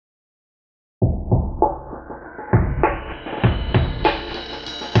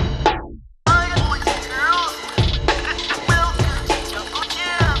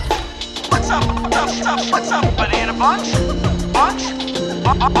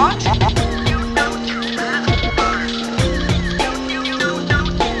What?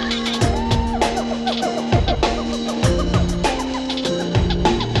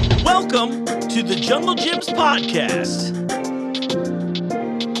 Welcome to the Jungle Gyms podcast.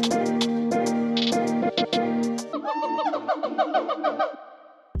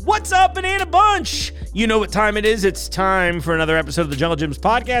 What's up, Banana Bunch? You know what time it is. It's time for another episode of the Jungle Gyms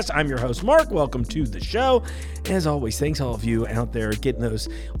podcast. I'm your host, Mark. Welcome to the show. As always, thanks all of you out there getting those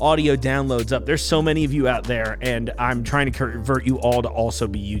audio downloads up. There's so many of you out there, and I'm trying to convert you all to also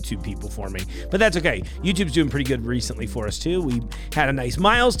be YouTube people for me. But that's okay. YouTube's doing pretty good recently for us, too. We had a nice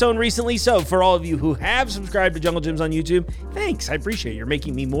milestone recently. So for all of you who have subscribed to Jungle Gyms on YouTube, thanks. I appreciate it. You're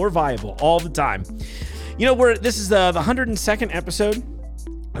making me more viable all the time. You know, this is the 102nd episode.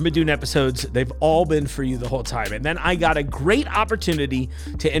 I've been doing episodes. They've all been for you the whole time. And then I got a great opportunity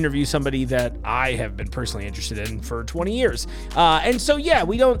to interview somebody that I have been personally interested in for 20 years. And so, yeah,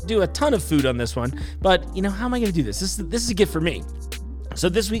 we don't do a ton of food on this one. But, you know, how am I going to do this? This is a gift for me. So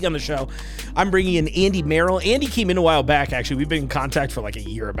this week on the show, I'm bringing in Andy Merrill. Andy came in a while back, actually. We've been in contact for like a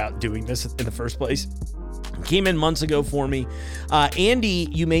year about doing this in the first place. Came in months ago for me. Andy,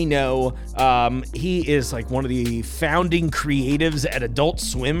 you may know, he is like one of the founding creatives at Adult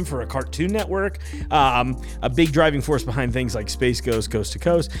Swim for a Cartoon Network, a big driving force behind things like Space Ghost, Coast to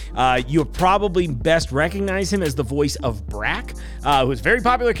Coast. You'll probably best recognize him as the voice of Brak, who was a very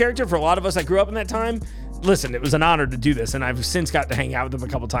popular character for a lot of us that grew up in that time. Listen, it was an honor to do this, and I've since got to hang out with him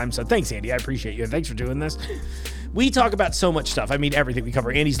a couple times, so thanks, Andy. I appreciate you, and thanks for doing this. We talk about so much stuff. I mean, everything. We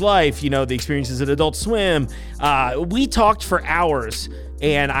cover Andy's life, you know, the experiences at Adult Swim. We talked for hours,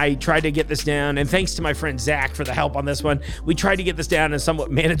 and I tried to get this down, and thanks to my friend Zach for the help on this one. We tried to get this down in a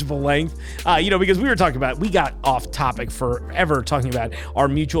somewhat manageable length, because we got off topic forever talking about our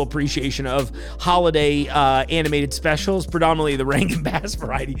mutual appreciation of holiday animated specials, predominantly the Rankin Bass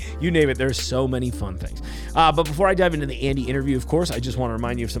variety. You name it, there's so many fun things. But before I dive into the Andy interview, of course, I just want to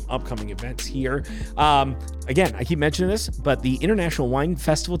remind you of some upcoming events here. Again, I keep mentioning this, but the International Wine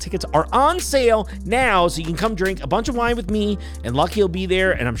Festival tickets are on sale now, so you can come drink a bunch of wine with me, and Lucky will be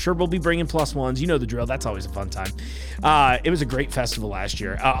there, and I'm sure we'll be bringing plus ones. You know the drill. That's always a fun time. It was a great festival last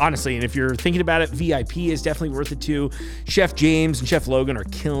year, honestly, and if you're thinking about it, VIP is definitely worth it too. Chef James and Chef Logan are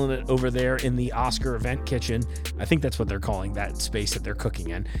killing it over there in the Oscar event kitchen. I think that's what they're calling that space that they're cooking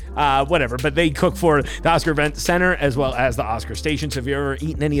in. Whatever, but they cook for the Oscar Event Center as well as the Oscar Station, so if you've ever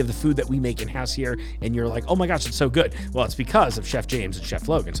eaten any of the food that we make in-house here, and you're like, oh my gosh, it's so good. Well, it's because of Chef James and Chef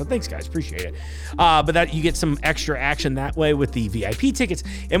Logan. So thanks, guys. Appreciate it. But that you get some extra action that way with the VIP tickets.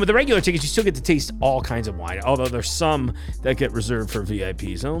 And with the regular tickets, you still get to taste all kinds of wine. Although there's some that get reserved for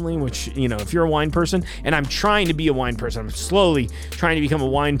VIPs only, which, you know, if you're a wine person, and I'm trying to be a wine person, I'm slowly trying to become a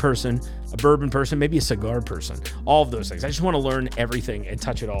wine person, a bourbon person, maybe a cigar person, all of those things. I just want to learn everything and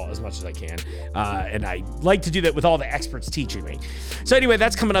touch it all as much as I can. And I like to do that with all the experts teaching me. So anyway,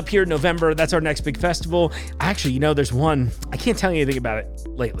 that's coming up here in November. That's our next big festival. Actually, you know, there's one, I can't tell you anything about it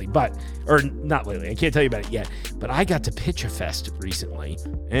lately, not lately. I can't tell you about it yet, but I got to pitch a fest recently,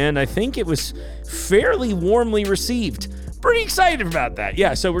 and I think it was fairly warmly received. Pretty excited about that.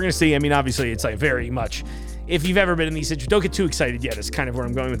 Yeah, so we're going to see. I mean, obviously, it's like very much, if you've ever been in these situations, don't get too excited yet. It's kind of where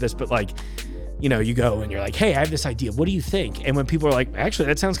I'm going with this, but like, you know, you go and you're like, hey, I have this idea. What do you think? And when people are like, actually,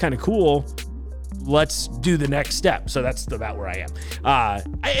 that sounds kind of cool, let's do the next step. So that's about where I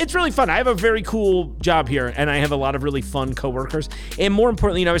am. It's really fun. I have a very cool job here, and I have a lot of really fun coworkers. And more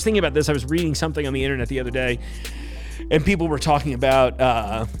importantly, you know, I was thinking about this. I was reading something on the internet the other day, and people were talking about,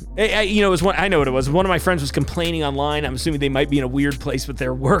 it was one, I know what it was. One of my friends was complaining online. I'm assuming they might be in a weird place with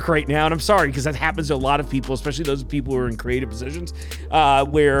their work right now. And I'm sorry, because that happens to a lot of people, especially those people who are in creative positions,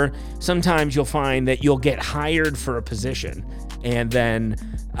 where sometimes you'll find that you'll get hired for a position, and then,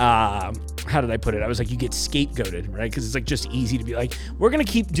 how did I put it? I was like, you get scapegoated, right? Because it's like just easy to be like, we're going to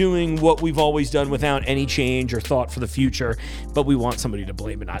keep doing what we've always done without any change or thought for the future, but we want somebody to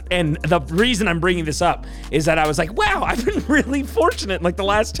blame it on. And the reason I'm bringing this up is that I was like, wow, I've been really fortunate in like the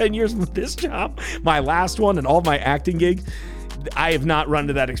last 10 years with this job, my last one, and all my acting gigs. I have not run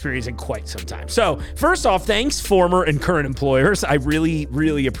into that experience in quite some time. So first off, thanks, former and current employers. I really,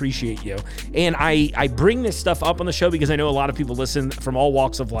 really appreciate you. And I bring this stuff up on the show because I know a lot of people listen from all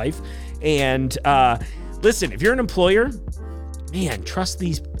walks of life. And listen, if you're an employer, man, trust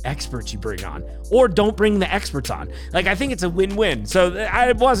these experts you bring on, or don't bring the experts on. Like, I think it's a win-win. So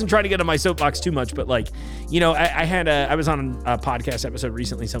I wasn't trying to get on my soapbox too much, but like, you know, I was on a podcast episode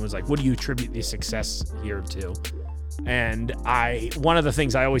recently. Someone was like, what do you attribute the success here to? And one of the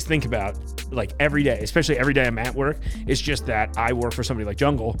things I always think about, like every day, especially every day I'm at work, is just that I work for somebody like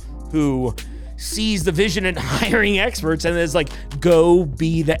Jungle, who sees the vision in hiring experts and is like, go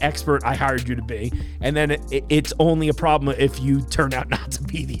be the expert I hired you to be. And then it's only a problem if you turn out not to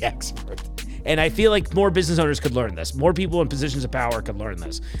be the expert. And I feel like more business owners could learn this. More people in positions of power could learn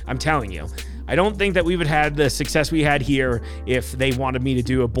this. I'm telling you. I don't think that we would have had the success we had here if they wanted me to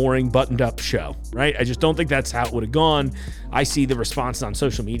do a boring buttoned up show, right? I just don't think that's how it would have gone. I see the response on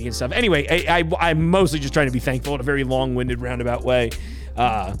social media and stuff. Anyway, I'm mostly just trying to be thankful in a very long-winded roundabout way.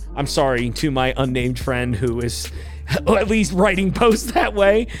 I'm sorry to my unnamed friend who is at least writing posts that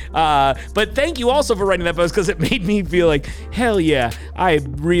way. But thank you also for writing that post because it made me feel like, hell yeah, I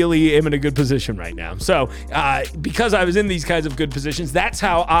really am in a good position right now. So because I was in these kinds of good positions, that's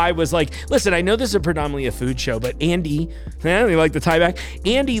how I was like, listen, I know this is predominantly a food show, but Andy, you like the tie back?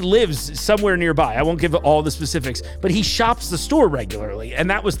 Andy lives somewhere nearby. I won't give all the specifics, but he shops the store regularly. And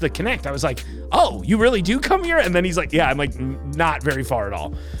that was the connect. I was like, oh, you really do come here? And then he's like, yeah, I'm like, not very far at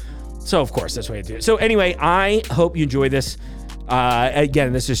all. So, of course, that's the way I do it. So, anyway, I hope you enjoy this.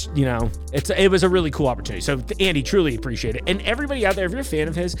 Again, this is, it was a really cool opportunity. So, Andy, truly appreciate it. And everybody out there, if you're a fan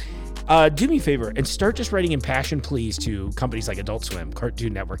of his, do me a favor and start just writing impassion pleas to companies like Adult Swim,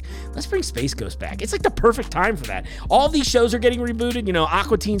 Cartoon Network. Let's bring Space Ghost back. It's like the perfect time for that. All these shows are getting rebooted.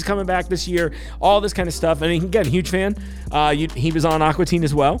 Aqua Teen's coming back this year, all this kind of stuff. And again, huge fan. He was on Aqua Teen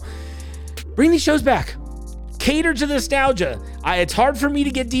as well. Bring these shows back. Cater to the nostalgia. It's hard for me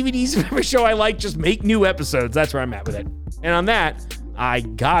to get DVDs of every show I like. Just make new episodes. That's where I'm at with it. And on that, I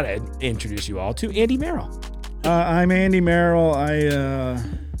gotta introduce you all to Andy Merrill. I'm Andy Merrill. I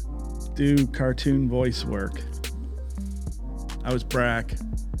do cartoon voice work. I was Brak.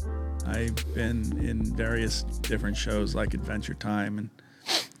 I've been in various different shows like Adventure Time and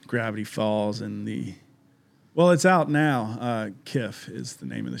Gravity Falls and it's out now. KIF is the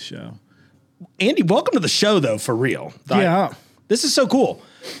name of the show. Andy, welcome to the show, though, for real. Yeah. This is so cool.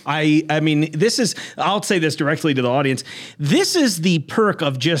 I mean, I'll say this directly to the audience. This is the perk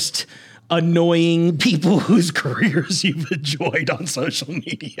of just annoying people whose careers you've enjoyed on social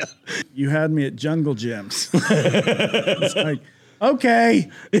media. You had me at Jungle Gyms. It's like,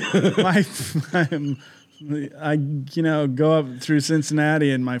 okay. I go up through Cincinnati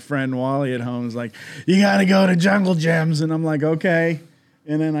and my friend Wally at home is like, you got to go to Jungle Gyms. And I'm like, okay.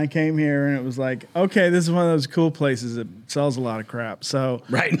 And then I came here and it was like, okay, this is one of those cool places that sells a lot of crap. So,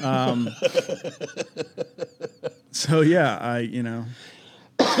 right. So yeah,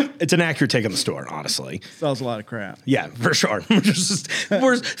 it's an accurate take on the store, honestly. Sells a lot of crap. Yeah, for sure.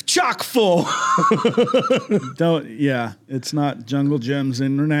 We're chock full. It's not Jungle Gyms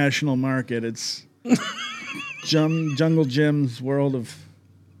International Market. It's Jungle Gyms World of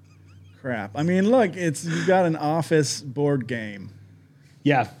Crap. I mean, look, you've got an office board game.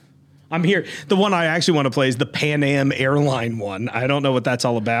 Yeah, I'm here. The one I actually want to play is the Pan Am airline one. I don't know what that's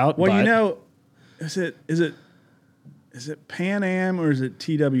all about. Well, is it Pan Am or is it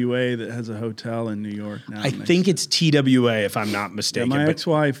TWA that has a hotel in New York now? I think it's TWA, if I'm not mistaken. Yeah, my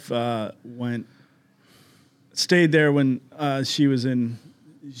ex-wife stayed there when she was in.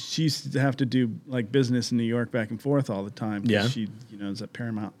 She used to have to do like business in New York back and forth all the time. Yeah, she is at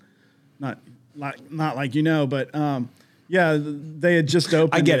Paramount. Not like but. Yeah, they had just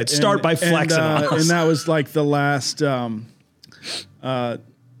opened. I get it. Start by flexing on us. And that was like the last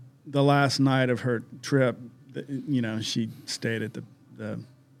night of her trip. She stayed at the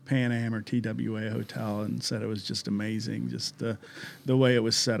Pan Am or TWA hotel and said it was just amazing, just the way it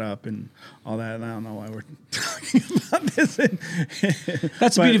was set up and all that. And I don't know why we're talking about this.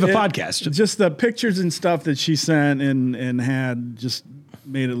 That's the beauty of a podcast. Just the pictures and stuff that she sent and had just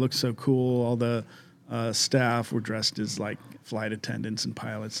made it look so cool. All the staff were dressed as like flight attendants and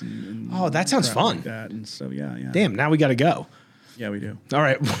pilots and that sounds fun. Like that. And so yeah. Damn, now we got to go. Yeah, we do. All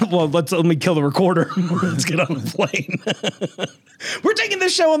right. Well, let me kill the recorder. Let's get on the plane. We're taking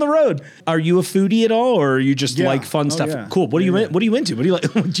this show on the road. Are you a foodie at all, or are you just like fun stuff? Yeah. Cool. What are you into? What do you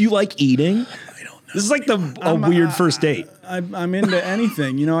like? Do you like eating? I don't know. This is like a weird first date. I'm into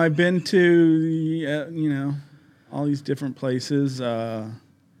anything. I've been to all these different places. I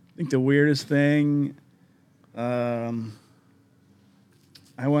think the weirdest thing I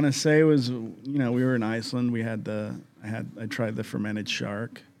want to say was, we were in Iceland. I tried the fermented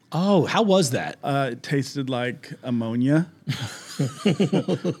shark. Oh, how was that? It tasted like ammonia,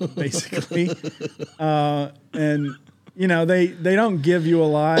 basically. And they don't give you a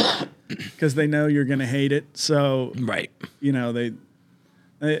lot because they know you're going to hate it. So right,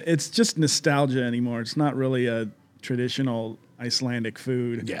 it's just nostalgia anymore. It's not really a traditional Icelandic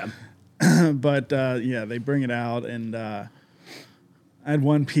food. Yeah. But they bring it out, and I had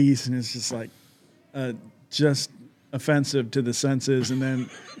one piece, and it's just like, just offensive to the senses, and then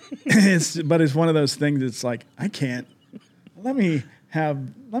it's one of those things that's like, I can't. Let me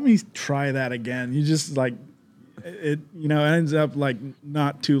try that again. You just like it, it ends up like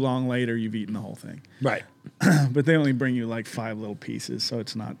not too long later you've eaten the whole thing. Right. But they only bring you like 5 little pieces, so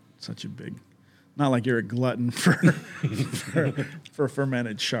it's not such a big. Not like you're a glutton for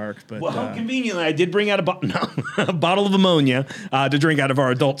fermented shark, but well, conveniently, I did bring out a bottle of ammonia to drink out of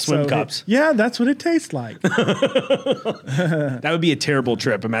our adult swim cups. Yeah, that's what it tastes like. That would be a terrible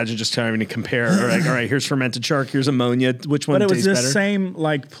trip. Imagine just trying to compare. All right, here's fermented shark. Here's ammonia. Which one tastes better? But it was this same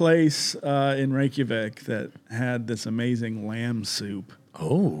like place in Reykjavik that had this amazing lamb soup.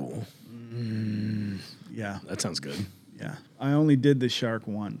 Oh, yeah, that sounds good. Yeah, I only did the shark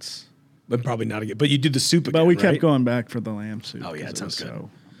once. But probably not again. But you did the soup again, but we kept going back for the lamb soup. Oh, yeah, it sounds good. So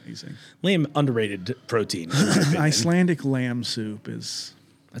amazing. Lamb, underrated protein. Icelandic lamb soup is...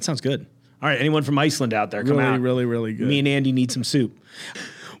 That sounds good. All right, anyone from Iceland out there, come out. Really, really good. Me and Andy need some soup.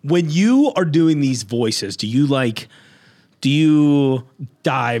 When you are doing these voices, do you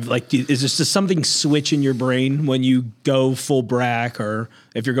dive? Like, is there just something switch in your brain when you go full Brak, or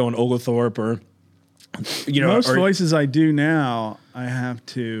if you're going Oglethorpe, or... Most voices I do now, I have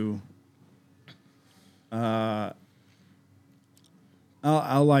to...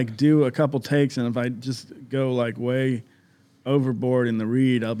 I'll like do a couple takes, and if I just go like way overboard in the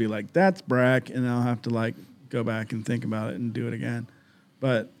read, I'll be like, "That's Brak," and I'll have to like go back and think about it and do it again.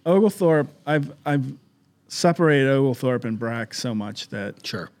 But Oglethorpe, I've separated Oglethorpe and Brak so much that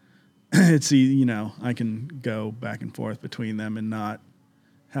sure, it's I can go back and forth between them and not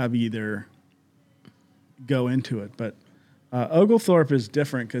have either go into it, but. Oglethorpe is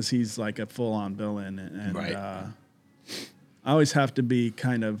different because he's like a full-on villain, and right. I always have to be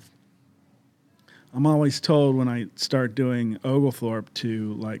kind of. I'm always told when I start doing Oglethorpe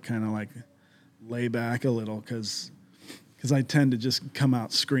to like kind of like lay back a little because I tend to just come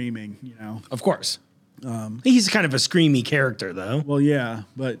out screaming, Of course. He's kind of a screamy character, though. Well, yeah,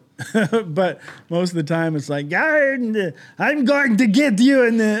 but but most of the time it's like, I'm going to get you,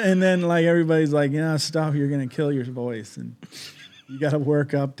 and then like everybody's like, stop, you're going to kill your voice, and you got to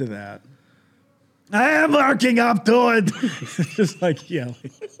work up to that. I am working up to it. Just like yelling.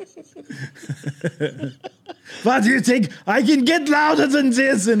 What do you think? I can get louder than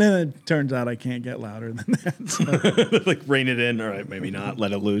this, and then it turns out I can't get louder than that. So. Like rein it in. All right, maybe not.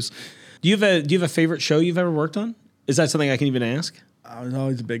 Let it loose. Do you have a favorite show you've ever worked on? Is that something I can even ask? I was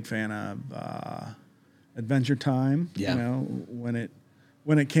always a big fan of Adventure Time. Yeah. When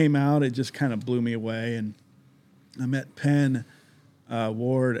it came out, it just kind of blew me away, and I met Penn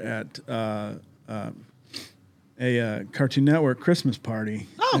Ward at a Cartoon Network Christmas party.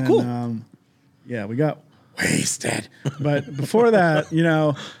 Oh, and, cool. Yeah, we got wasted. But before that,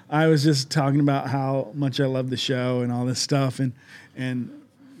 I was just talking about how much I love the show and all this stuff, and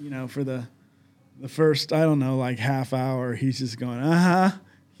for the first, I don't know, like half hour, he's just going,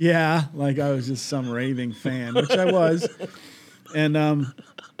 yeah, like I was just some raving fan, which I was. And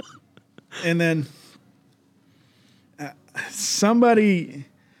then somebody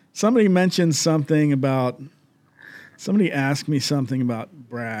mentioned something about, somebody asked me something about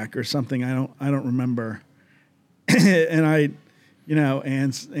Brak or something I don't remember. And I,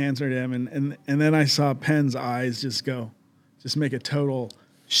 answered him, and then I saw Penn's eyes just make a total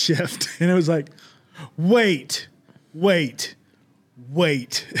shift, and it was like, wait.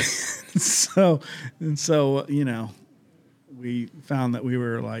 so we found that we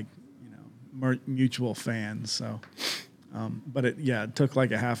were like, mutual fans. So, but it took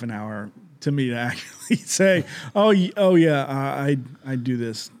like a half an hour to me to actually say, oh yeah, I do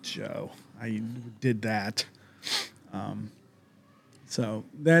this show. I did that. So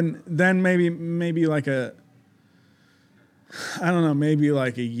then maybe like maybe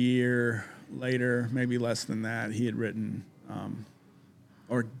like a year later, maybe less than that, he had written,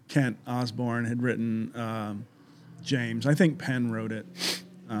 or Kent Osborne had written James. I think Penn wrote it.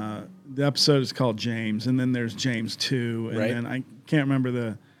 The episode is called James, and then there's James 2, and then I can't remember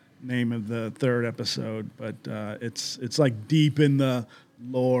the name of the third episode, but it's like deep in the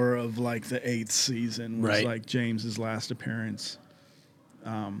lore of like the 8th season, was like James's last appearance.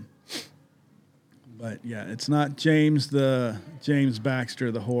 But yeah, it's not James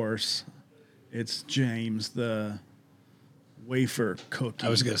Baxter the horse. It's James the wafer cookie. I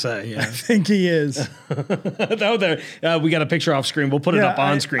was gonna say, yeah. I think he is. We got a picture off screen. We'll put it up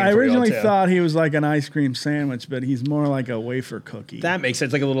on screen. I originally thought he was like an ice cream sandwich, but he's more like a wafer cookie. That makes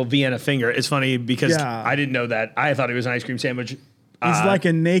sense, like a little Vienna finger. It's funny because I didn't know that. I thought he was an ice cream sandwich. He's like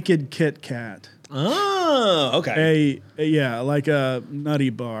a naked Kit Kat. Oh, okay. Like a nutty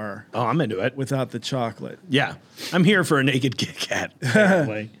bar. Oh, I'm into it. Without the chocolate. Yeah. I'm here for a naked Kit Kat,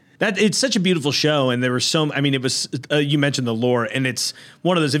 apparently. It's such a beautiful show, and there were it was, you mentioned the lore, and it's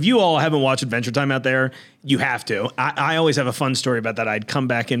one of those, if you all haven't watched Adventure Time out there, you have to. I always have a fun story about that. I'd come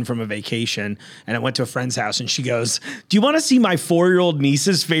back in from a vacation, and I went to a friend's house, and she goes, "Do you want to see my 4-year-old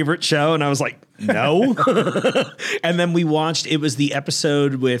niece's favorite show?" And I was like, no. And then we watched, it was the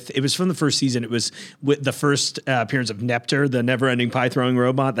episode it was from the first season. It was with the first appearance of Nepter, the never-ending pie-throwing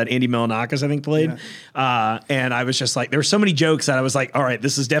robot that Andy Milonakis, I think, played. Yeah. And I was just like, there were so many jokes that I was like, all right,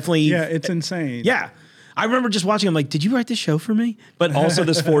 this is definitely... Yeah, it's insane. Yeah. I remember just watching, I'm like, did you write this show for me? But also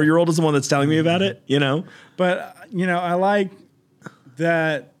this 4-year-old is the one that's telling me about it, you know? But, I like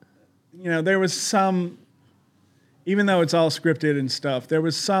that, there was some... Even though it's all scripted and stuff, there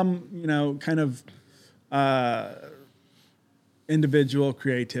was some, kind of individual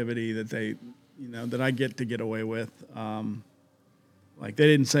creativity that they, that I get away with. Like they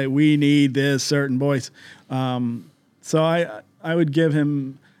didn't say we need this certain voice. So I gave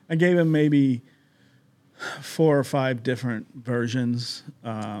him maybe 4 or 5 different versions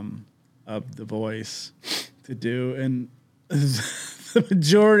of the voice to do, and the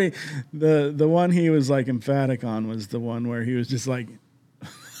majority, the one he was like emphatic on was the one where he was just like,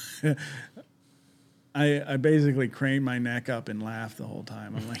 I basically craned my neck up and laughed the whole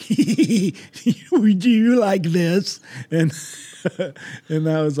time. I'm like, do you like this? And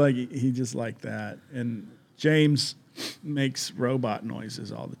that was like, he just liked that. And James makes robot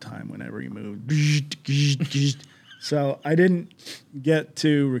noises all the time whenever he moves. So I didn't get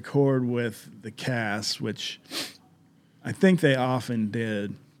to record with the cast, which I think they often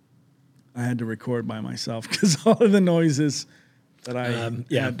did. I had to record by myself because all of the noises that I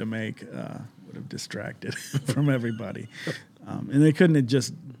had to make would have distracted from everybody. And they couldn't have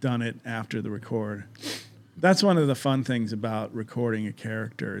just done it after the record. That's one of the fun things about recording a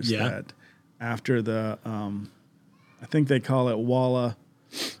character is that after the, I think they call it Walla,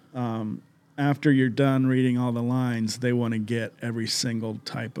 after you're done reading all the lines, they want to get every single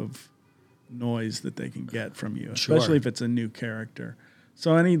type of noise that they can get from you, especially if it's a new character.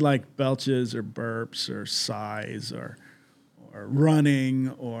 So any like belches or burps or sighs or running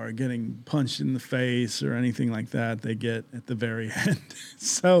or getting punched in the face or anything like that, they get at the very end.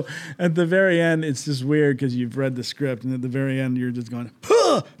 So at the very end, it's just weird because you've read the script, and at the very end, you're just going,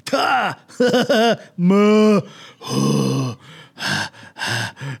 puh, ta, ma,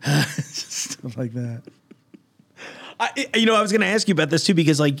 stuff like that. I was going to ask you about this too,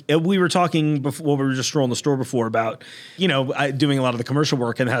 because like we were talking before, we were just strolling the store before about, doing a lot of the commercial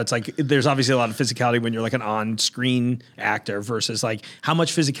work and how it's like, there's obviously a lot of physicality when you're like an on-screen actor versus like how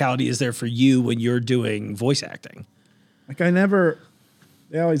much physicality is there for you when you're doing voice acting? Like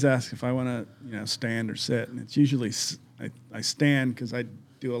they always ask if I want to, stand or sit, and it's usually, I stand because I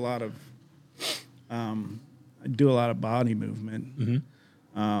do a lot of body movement.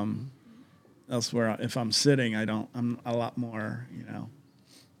 Mm-hmm. Elsewhere, if I'm sitting, I'm a lot more,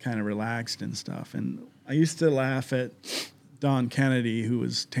 kind of relaxed and stuff. And I used to laugh at Don Kennedy, who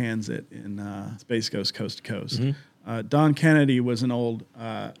was Tanzit in Space Ghost Coast to Coast. Mm-hmm. Don Kennedy was an old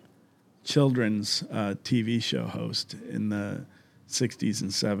children's TV show host in the 60s and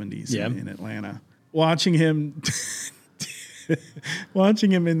 70s in Atlanta. Watching him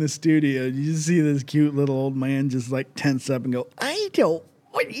in the studio, you just see this cute little old man just like tense up and go, I don't.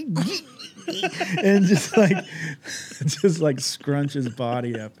 And just like scrunch his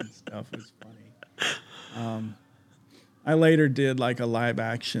body up and stuff. It's funny. I later did like a live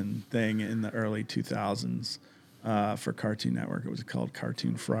action thing in the early 2000s for Cartoon Network. It was called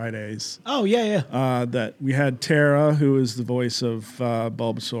Cartoon Fridays. Oh yeah. That we had Tara, who is the voice of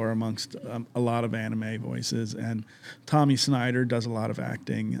Bulbasaur amongst a lot of anime voices, and Tommy Snyder does a lot of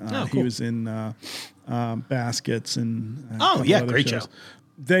acting. Cool. He was in Baskets and great shows. show.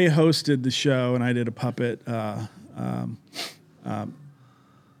 They hosted the show, and I did a puppet, Long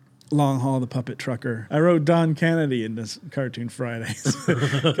Haul the Puppet Trucker. I wrote Don Kennedy in this Cartoon Fridays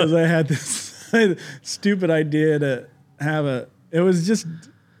because I had this stupid idea to have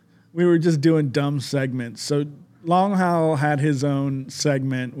we were just doing dumb segments. So Long Haul had his own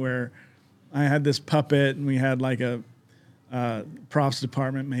segment where I had this puppet, and we had like a props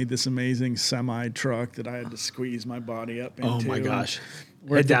department made this amazing semi truck that I had to squeeze my body up into. Oh my gosh.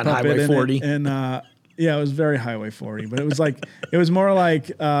 Head down Highway 40. And Yeah, it was very Highway 40, but it was more like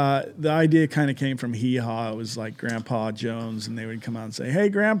the idea kind of came from Hee Haw. It was like Grandpa Jones, and they would come out and say, "Hey,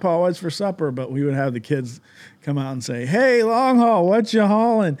 Grandpa, what's for supper?" But we would have the kids come out and say, "Hey, Long Haul, what you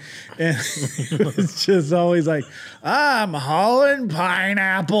hauling?" And it was just always like, "I'm hauling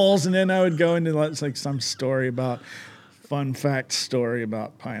pineapples," and then I would go into like some story about fun fact story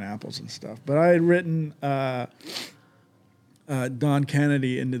about pineapples and stuff. But I had written Don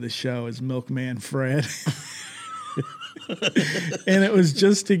Kennedy into the show as Milkman Fred. And it was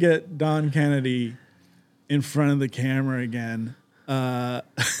just to get Don Kennedy in front of the camera again,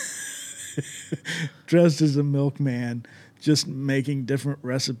 dressed as a milkman, just making different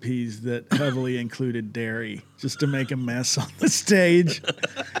recipes that heavily included dairy, just to make a mess on the stage.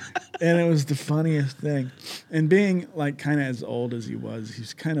 And it was the funniest thing. And being like kind of as old as he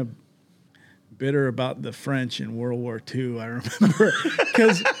was kind of bitter about the French in World War II, I remember,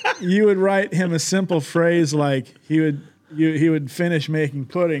 because you would write him a simple phrase like he would finish making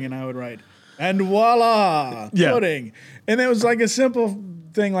pudding, and I would write, "And voila, pudding." And it was like a simple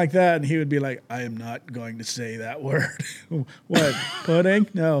thing like that, and he would be like, "I am not going to say that word." What, pudding?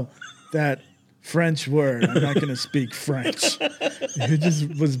 No, that French word. I'm not going to speak French. He just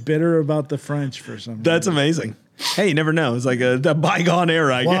was bitter about the French for some reason. That's amazing. Hey, you never know. It's like a bygone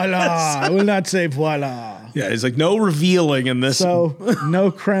era, I voila. guess. I will not say voila. Yeah, it's like no revealing in this. So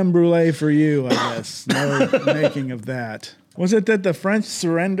no creme brulee for you, I guess. No making of that. Was it that the French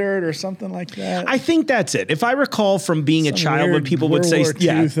surrendered or something like that? I think that's it. If I recall from being a child, when people would say, World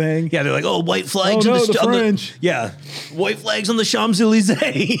War II thing. Yeah, they're like, "Oh, white flags Oh, on no, the, the French." white flags on the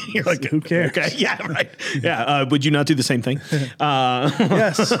Champs-Elysees." You're like, who cares? Okay, yeah, right. Yeah, would you not do the same thing?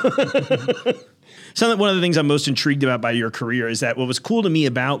 Yes. So one of the things I'm most intrigued about by your career is that what was cool to me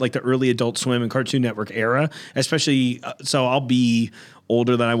about like the early Adult Swim and Cartoon Network era, especially, so I'll be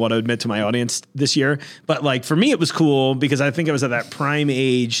older than I want to admit to my audience this year. But like for me, it was cool because I think I was at that prime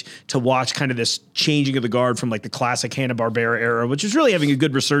age to watch kind of this changing of the guard from like the classic Hanna-Barbera era, which was really having a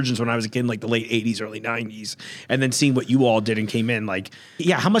good resurgence when I was a kid in like the late 80s, early 90s. And then seeing what you all did and came in, like,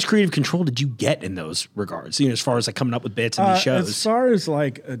 yeah, how much creative control did you get in those regards? You know, as far as like coming up with bits in these shows? As far as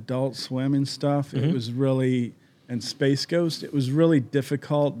like Adult Swim and stuff, it was really, and Space Ghost, it was really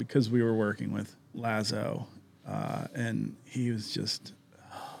difficult because we were working with Lazo. And he was just,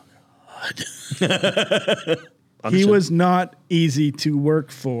 he was not easy to work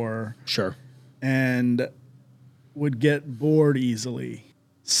for. Sure. And would get bored easily.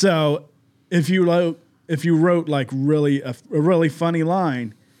 So if you wrote like really a really funny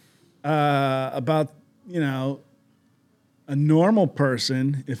line about, you know, a normal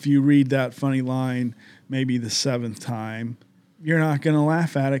person, if you read that funny line maybe the 7th time, you're not going to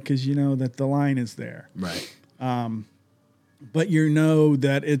laugh at it because you know that the line is there. Right. But you know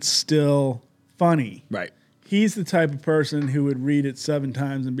that it's still funny. Right. He's the type of person who would read it 7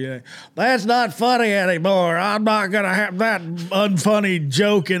 times and be like, "That's not funny anymore. I'm not going to have that unfunny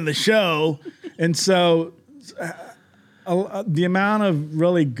joke in the show." And so the amount of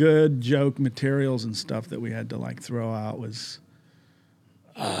really good joke materials and stuff that we had to like throw out was,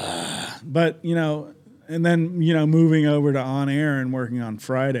 but you know, and then, you know, moving over to on air and working on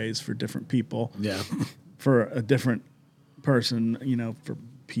Fridays for different people. Yeah. For a different person, you know, for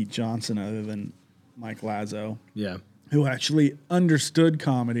Pete Johnson other than Mike Lazo. Yeah. Who actually understood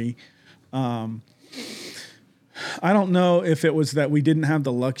comedy. I don't know if it was that we didn't have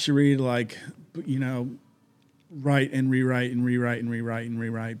the luxury to like, you know, write and rewrite and rewrite and rewrite and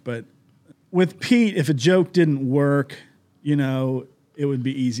rewrite. But with Pete, if a joke didn't work, you know, it would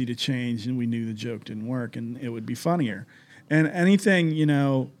be easy to change and we knew the joke didn't work and it would be funnier. And anything, you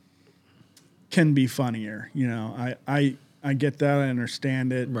know, can be funnier. You know, I get that. I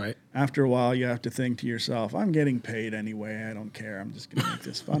understand it. Right. After a while, you have to think to yourself, I'm getting paid anyway. I don't care. I'm just going to make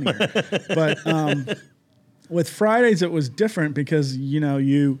this funnier. But with Fridays, it was different because, you know,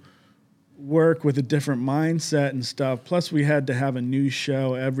 you work with a different mindset and stuff. Plus, we had to have a new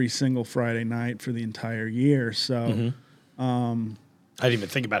show every single Friday night for the entire year. So I didn't even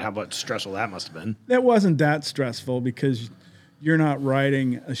think about how much stressful that must have been. It wasn't that stressful because you're not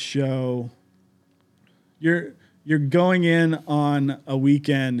writing a show. You're going in on a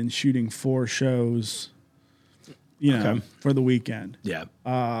weekend and shooting 4 shows, you know, for the weekend. Yeah.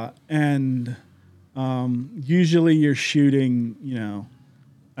 And usually you're shooting, you know,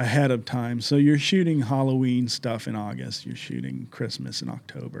 ahead of time. So you're shooting Halloween stuff in August. You're shooting Christmas in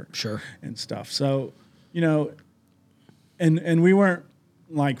October. Sure. And stuff. So, you know, and we weren't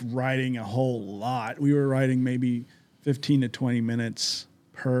like writing a whole lot. We were writing maybe 15 to 20 minutes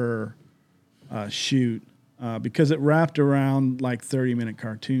per shoot. Because it wrapped around like 30-minute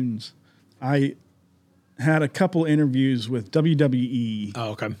cartoons. I had a couple interviews with WWE.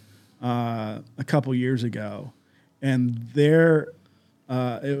 Oh, okay. A couple years ago, and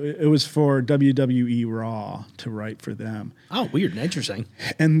it was for WWE Raw to write for them. Oh, weird. Interesting.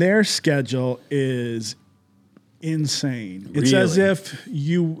 And their schedule is insane. It's as if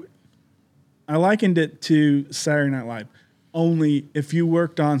I likened it to Saturday Night Live, only if you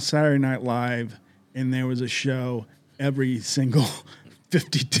worked on Saturday Night Live and there was a show every single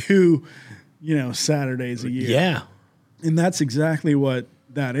 52, Saturdays a year. Yeah. And that's exactly what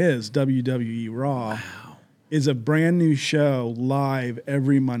that is. WWE Raw is a brand new show live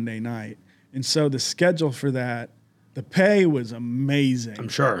every Monday night. And so the schedule for that, the pay was amazing. I'm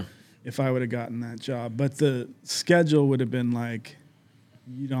sure. If I would have gotten that job. But the schedule would have been like,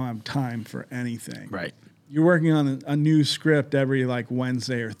 you don't have time for anything. Right. You're working on a new script every like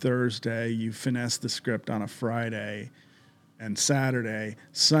Wednesday or Thursday. You finesse the script on a Friday and Saturday.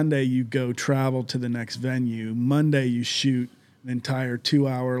 Sunday, you go travel to the next venue. Monday, you shoot an entire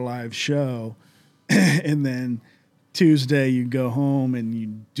 2-hour live show. And then Tuesday, you go home and you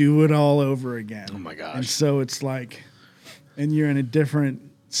do it all over again. Oh, my gosh. And so it's like, and you're in a different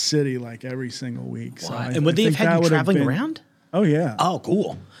city like every single week. So and would they have had you traveling around? Oh, yeah. Oh,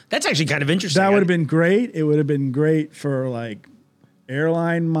 cool. That's actually kind of interesting. That would have been great. It would have been great for like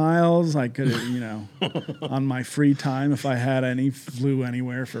airline miles. I could have, on my free time, if I had any, flew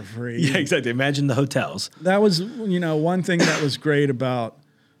anywhere for free. Yeah, exactly. Imagine the hotels. That was, one thing that was great about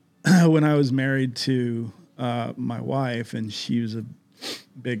when I was married to my wife, and she was a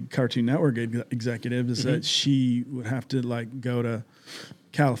big Cartoon Network executive, is that she would have to like go to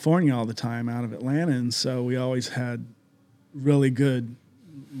California all the time out of Atlanta. And so we always had really good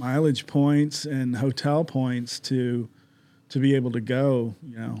mileage points and hotel points to be able to go,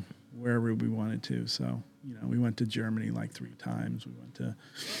 wherever we wanted to. So, we went to Germany like 3 times. We went to,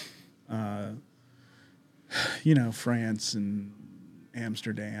 France and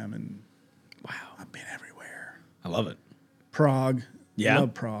Amsterdam, and wow, I've been everywhere. I love it. Prague. Yeah. I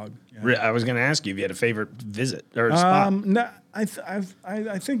love Prague. Yeah. I was going to ask you if you had a favorite visit or spot. No, I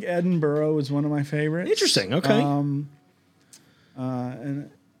think Edinburgh was one of my favorites. Interesting. Okay. And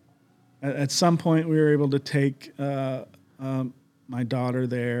at some point we were able to take my daughter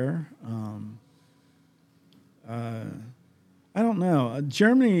there. I don't know.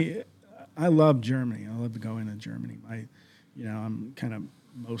 Germany, I love Germany. I love going to Germany. I'm kind of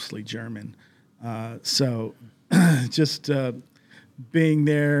mostly German. So just being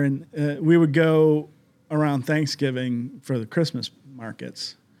there, and we would go around Thanksgiving for the Christmas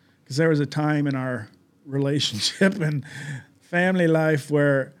markets, because there was a time in our relationship and family life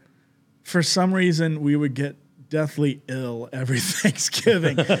where for some reason we would get deathly ill every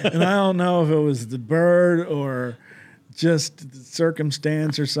Thanksgiving. And I don't know if it was the bird or just the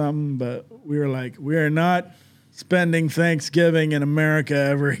circumstance or something, but we were like, we are not spending Thanksgiving in America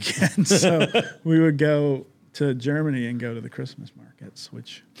ever again. So we would go to Germany and go to the Christmas markets,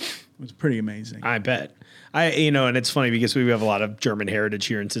 which was pretty amazing. I bet. And it's funny because we have a lot of German heritage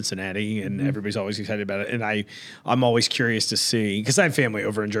here in Cincinnati, and everybody's always excited about it. And I'm always curious to see, because I have family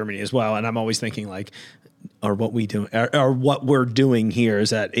over in Germany as well, and I'm always thinking like, or what we're doing here,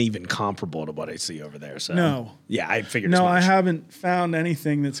 is that even comparable to what I see over there? So no. Yeah, I figured. No, I haven't found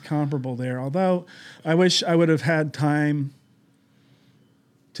anything that's comparable there. Although I wish I would have had time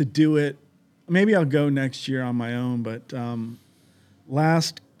to do it. Maybe I'll go next year on my own. But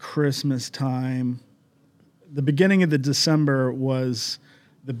last Christmas time, the beginning of the December was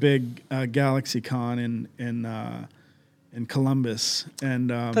the big GalaxyCon in Columbus, and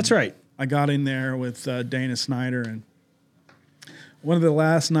that's right. I got in there with Dana Snyder, and one of the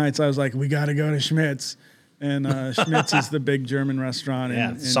last nights I was like, we got to go to Schmidt's. And Schmidt's is the big German restaurant.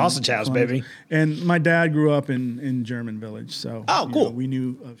 Yeah, sausage house, baby. And my dad grew up in German Village, so cool. We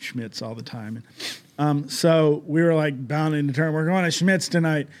knew of Schmidt's all the time. And, so we were like bound into turn. We're going to Schmidt's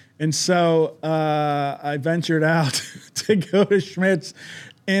tonight. And so I ventured out to go to Schmidt's,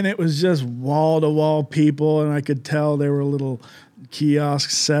 and it was just wall-to-wall people, and I could tell there were little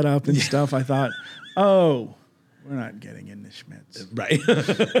kiosks set up and stuff. I thought, we're not getting into Schmidt's. Right.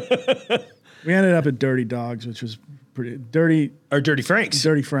 We ended up at Dirty Dogs, which was pretty dirty. Or Dirty Frank's.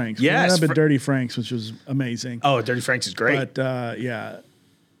 Dirty Frank's. Yes. We ended up at Dirty Frank's, which was amazing. Oh, Dirty Frank's is great. But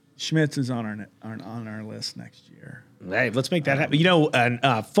Schmidt's is on our list next year. Hey, let's make that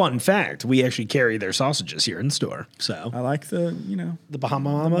happen. Fun fact: we actually carry their sausages here in the store. So I like the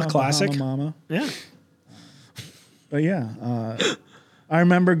Bahama Mama classic. Bahama Mama. Yeah. But yeah, I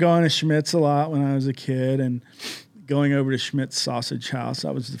remember going to Schmidt's a lot when I was a kid, and going over to Schmidt's Sausage House.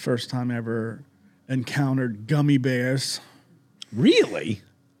 That was the first time I ever encountered gummy bears. Really?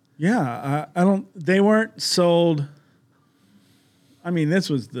 Yeah, I don't. They weren't sold. I mean, this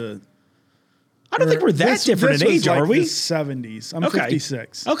was the. I don't think we're that different in age, like are we? The 70s. I'm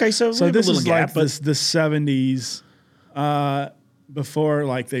 56. Okay, so we have this a little is gap, like the 70s, before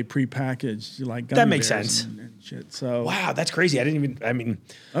like they prepackaged like gummy that makes bears sense and shit. So wow, that's crazy. I didn't even. I mean,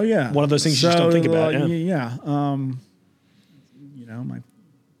 oh yeah, one of those things you just don't think about. Yeah. You know,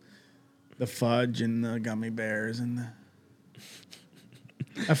 the fudge and the gummy bears and the.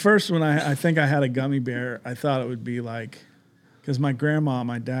 At first, when I think I had a gummy bear, I thought it would be like. Because my grandma,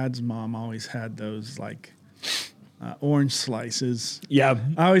 my dad's mom, always had those like orange slices. Yeah.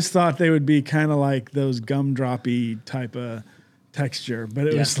 I always thought they would be kind of like those gumdroppy type of texture, but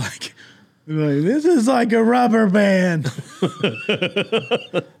it was like, this is like a rubber band,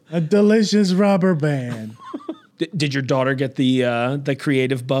 a delicious rubber band. Did your daughter get the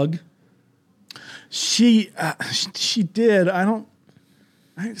creative bug? She did. I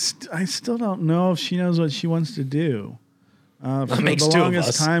still don't know if she knows what she wants to do. For the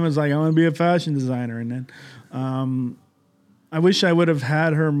longest time, it was like, I want to be a fashion designer. And then I wish I would have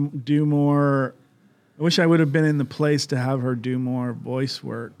had her do more. I wish I would have been in the place to have her do more voice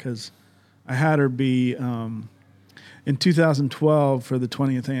work, because I had her be, in 2012 for the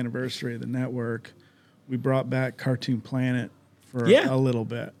 20th anniversary of the network, we brought back Cartoon Planet for a little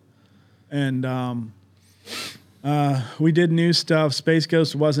bit. And we did new stuff. Space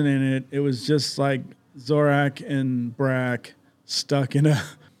Ghost wasn't in it. It was just like Zorak and Brak stuck in a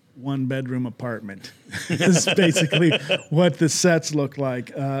one-bedroom apartment. It's basically what the sets look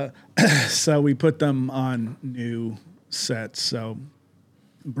like. So we put them on new sets. So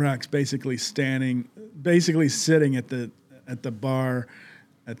Brak's basically sitting at the bar,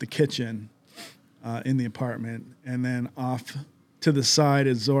 at the kitchen, in the apartment, and then off to the side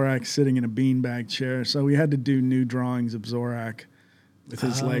is Zorak sitting in a beanbag chair. So we had to do new drawings of Zorak with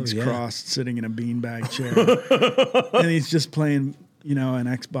his legs crossed, sitting in a beanbag chair. And he's just playing, an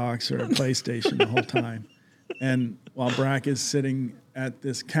Xbox or a PlayStation the whole time. And while Brak is sitting at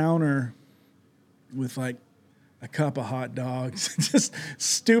this counter with like a cup of hot dogs, just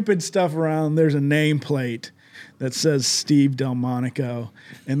stupid stuff around. There's a nameplate that says Steve Delmonico.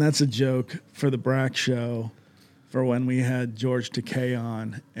 And that's a joke for the Brak show for when we had George Takei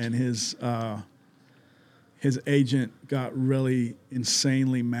on, and his agent got really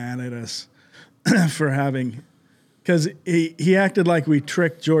insanely mad at us for having, because he acted like we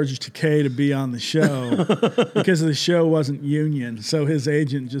tricked George Takei to be on the show because the show wasn't union. So his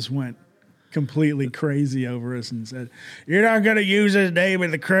agent just went completely crazy over us and said, "You're not going to use his name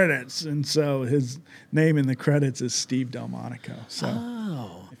in the credits." And so his name in the credits is Steve Delmonico. So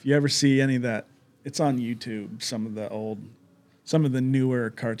if you ever see any of that, it's on YouTube, some of the newer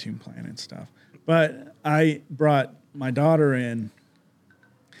Cartoon Planet stuff. But I brought my daughter in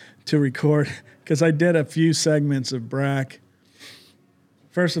to record, because I did a few segments of Brak.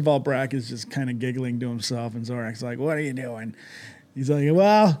 First of all, Brak is just kind of giggling to himself, and Zorak's like, "What are you doing?" He's like,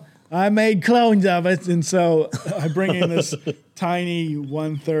 "Well, I made clones of it." And so I bring in this tiny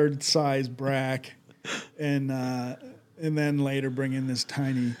 1/3 size Brak, and then later bring in this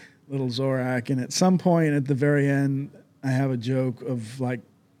tiny little Zorak. And at some point at the very end, I have a joke of like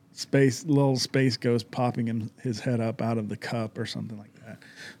little space ghost popping his head up out of the cup or something like that.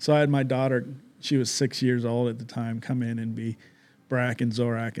 So I had my daughter, she was 6 years old at the time, come in and be Brak and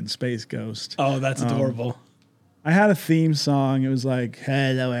Zorak and Space Ghost. Oh, that's adorable. I had a theme song. It was like,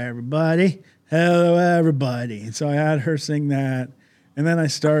 "Hello, everybody. Hello, everybody." And so I had her sing that. And then I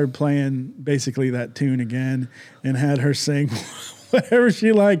started playing basically that tune again and had her sing whatever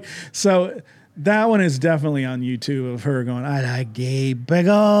she liked. So that one is definitely on YouTube, of her going, "I like deep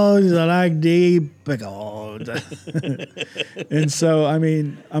pickles. I like deep pickles." And so, I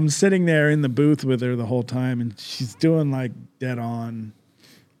mean, I'm sitting there in the booth with her the whole time, and she's doing like dead on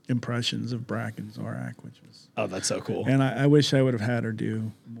impressions of Brak and Zorak, which was... Oh, that's so cool. And I wish I would have had her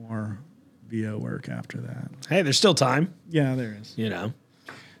do more VO work after that. Hey, there's still time. Yeah, there is.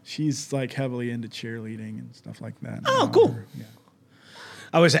 She's like heavily into cheerleading and stuff like that. Oh, cool. Yeah.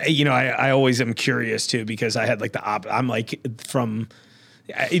 I always am curious too, because I had like I'm like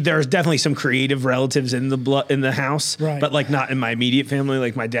there's definitely some creative relatives in the house, right, but like not in my immediate family.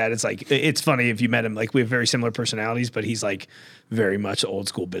 Like my dad, it's funny if you met him, like we have very similar personalities, but he's like very much old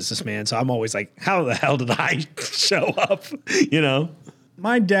school businessman. So I'm always like, how the hell did I show up?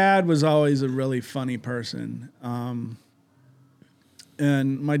 My dad was always a really funny person.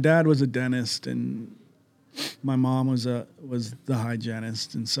 And my dad was a dentist, and my mom was the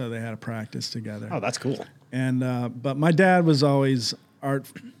hygienist, and so they had a practice together. Oh, that's cool. And but my dad was always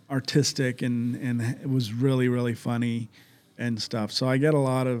artistic and it was really, really funny. and stuff. So I get a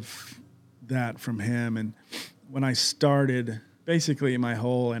lot of that from him. And when I started, basically my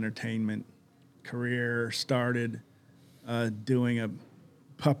whole entertainment career started doing a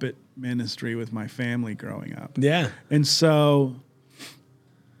puppet ministry with my family growing up. Yeah. And so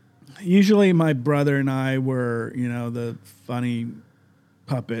usually my brother and I were, the funny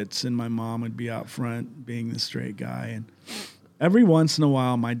puppets, and my mom would be out front being the straight guy. And every once in a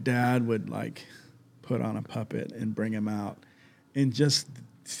while, my dad would like put on a puppet and bring him out, and just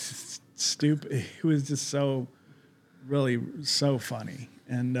stupid. It was just so, really so funny.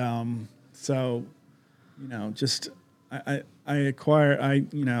 And so, just I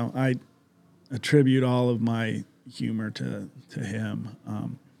attribute all of my humor to him.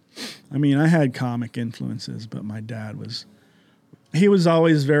 I had comic influences, but my dad he was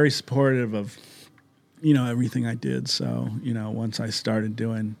always very supportive of, everything I did. So, once I started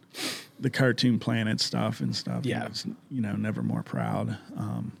doing the Cartoon Planet stuff, he was, never more proud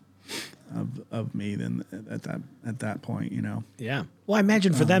of me than at that point, Yeah. Well, I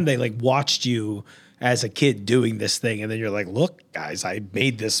imagine for them, they like watched you as a kid doing this thing, and then you're like, look, guys, I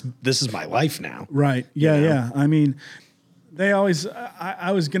made this. This is my life now. Right. Yeah, yeah. They always,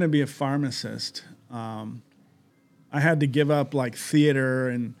 I was going to be a pharmacist. I had to give up like theater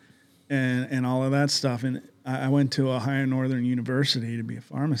and all of that stuff. And I went to Ohio Northern University to be a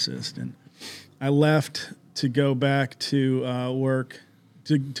pharmacist. And I left to go back to work,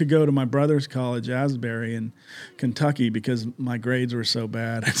 to go to my brother's college, Asbury in Kentucky, because my grades were so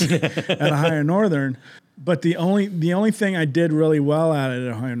bad at Ohio Northern. But the only thing I did really well at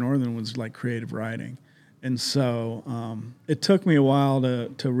Ohio Northern was like creative writing. And so it took me a while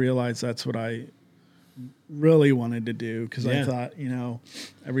to realize that's what I really wanted to do, because I thought,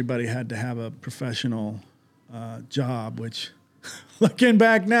 everybody had to have a professional job, which looking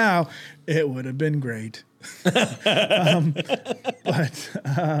back now, it would have been great. I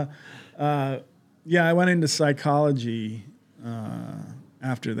went into psychology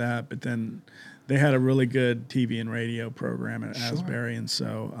after that, but then they had a really good TV and radio program at Asbury, and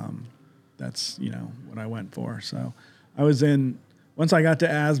so that's, what I went for. So I was once I got to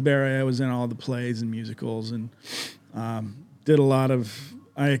Asbury, I was in all the plays and musicals, and did a lot of,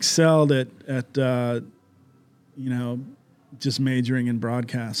 I excelled at just majoring in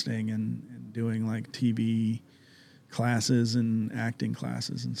broadcasting and doing like TV classes and acting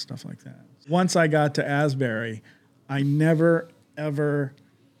classes and stuff like that. Once I got to Asbury, I never, ever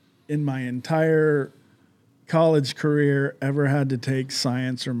in my entire college career ever had to take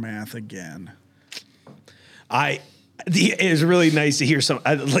science or math again. It is really nice to hear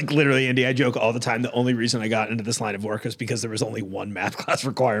literally, Andy, I joke all the time. The only reason I got into this line of work is because there was only one math class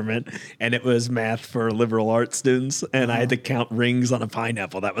requirement, and it was math for liberal arts students. And I had to count rings on a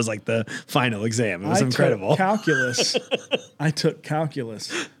pineapple. That was like the final exam. It was incredible. I took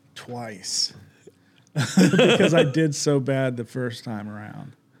calculus twice because I did so bad the first time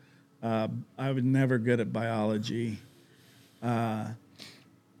around. I was never good at biology.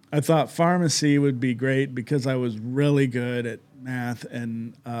 I thought pharmacy would be great because I was really good at math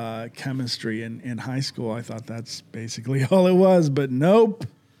and chemistry in high school. I thought that's basically all it was, but nope.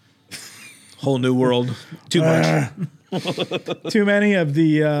 Whole new world. Too much. Too many of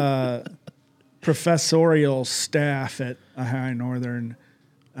the professorial staff at Ohio Northern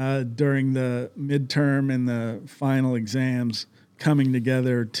during the midterm and the final exams coming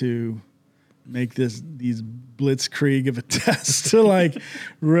together to make these blitzkrieg of a test to like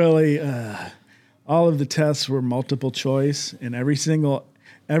really all of the tests were multiple choice, and every single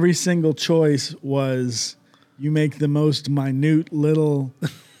choice was you make the most minute little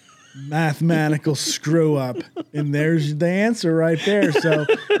mathematical screw up, and there's the answer right there. So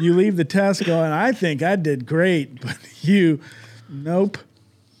you leave the test going, I think I did great, but nope.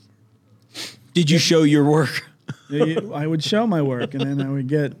 Did you show your work? I would show my work, and then I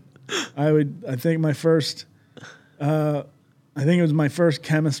think it was my first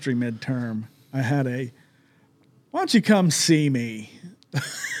chemistry midterm. I had why don't you come see me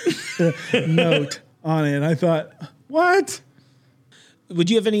note on it. I thought, what? Would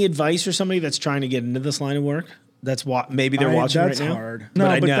you have any advice for somebody that's trying to get into this line of work? That's what maybe they're watching right now. That's hard.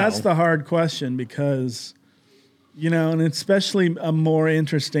 No, but that's the hard question, because, and especially a more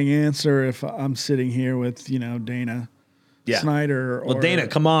interesting answer if I'm sitting here with, Dana Snyder. Well, Dana,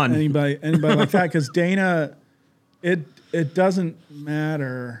 come on. Anybody like that, because Dana, it doesn't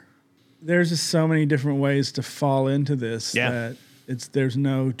matter. There's just so many different ways to fall into this that there's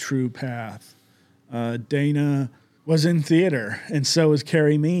no true path. Dana was in theater, and so was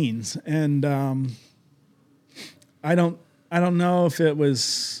Carrie Means, and I don't know if it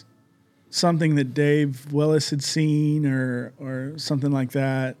was something that Dave Willis had seen or something like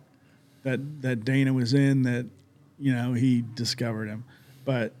that Dana was in that, he discovered him.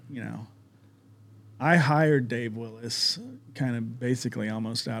 But, I hired Dave Willis kind of basically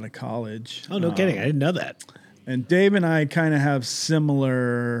almost out of college. Oh, no kidding. I didn't know that. And Dave and I kind of have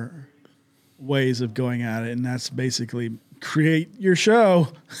similar ways of going at it, and that's basically create your show.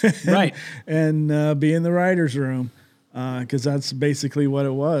 Right. And be in the writer's room, because that's basically what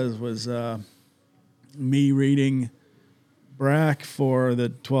it was me reading Brak for the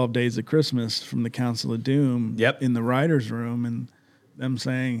 12 Days of Christmas from the Council of Doom in the writer's room, and them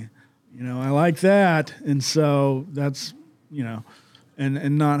saying, I like that. And so that's,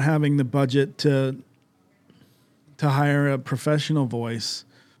 and not having the budget to hire a professional voice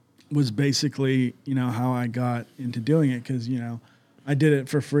was basically, how I got into doing it. Cause, I did it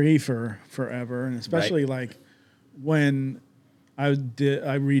for free for forever. And especially like when I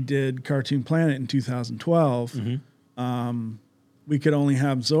redid Cartoon Planet in 2012, we could only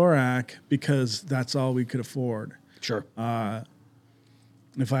have Zorak because that's all we could afford. Sure.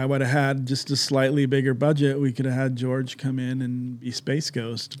 If I would have had just a slightly bigger budget, we could have had George come in and be Space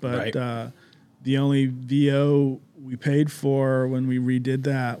Ghost. But the only VO we paid for when we redid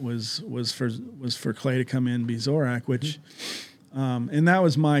that was for Clay to come in and be Zorak, which and that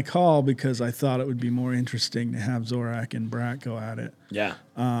was my call because I thought it would be more interesting to have Zorak and Brak go at it. Yeah.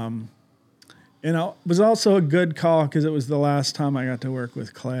 And it was also a good call because it was the last time I got to work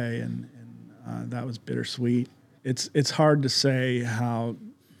with Clay, and that was bittersweet. It's hard to say how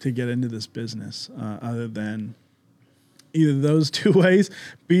to get into this business other than either those two ways: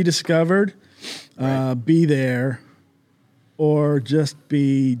 be discovered, be there, or just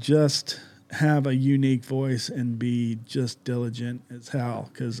have a unique voice and be just diligent as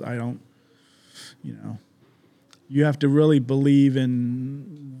hell. Because I don't, you have to really believe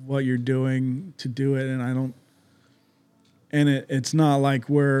in what you're doing to do it, and I don't. And it's not like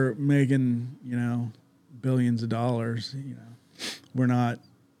we're making billions of dollars. We're not,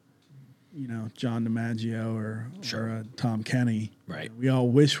 John DiMaggio or Tom Kenny. Right. We all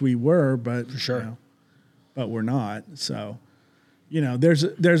wish we were, but for sure, but we're not. So, there's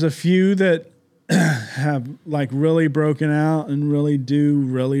a few that have like really broken out and really do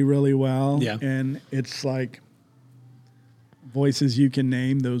really, really well. Yeah. And it's like voices you can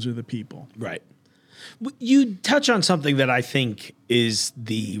name. Those are the people. Right. You touch on something that I think is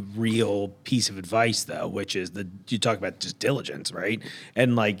the real piece of advice, though, which is you talk about just diligence, right?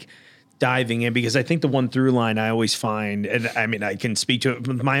 And like diving in, because I think the one through line I always find, and I mean, I can speak to it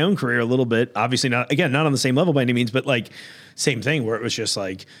with my own career a little bit, obviously not on the same level by any means, but like same thing where it was just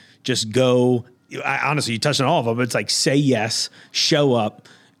like, just go. Honestly, you touched on all of them. But it's like, say yes, show up,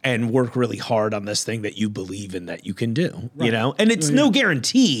 and work really hard on this thing that you believe in that you can do, And it's no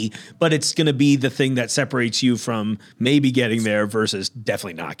guarantee, but it's going to be the thing that separates you from maybe getting there versus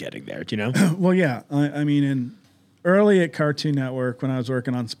definitely not getting there, Well, yeah. I mean, early at Cartoon Network, when I was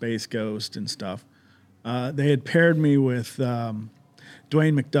working on Space Ghost and stuff, they had paired me with Dwayne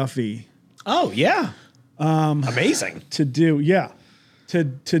McDuffie. Oh, yeah. Amazing. To do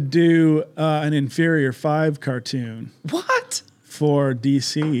an Inferior 5 cartoon. What? For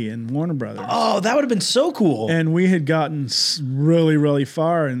DC and Warner Brothers. Oh, that would have been so cool. And we had gotten really, really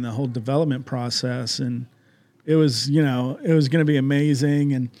far in the whole development process, and it was, it was going to be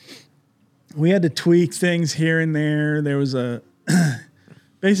amazing. And we had to tweak things here and there. There was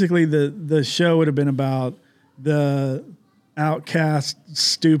basically the show would have been about the outcast,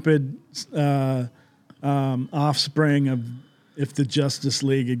 stupid offspring of if the Justice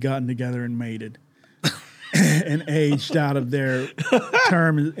League had gotten together and mated. And aged out of their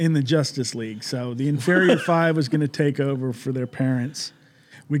term in the Justice League. So the Inferior 5 was going to take over for their parents.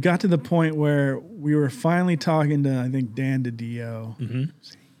 We got to the point where we were finally talking to, I think, Dan DiDio.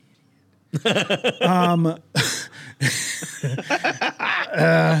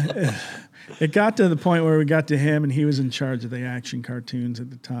 It got to the point where we got to him, and he was in charge of the action cartoons at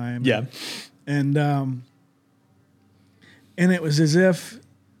the time. Yeah. And it was as if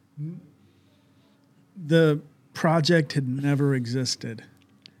the project had never existed.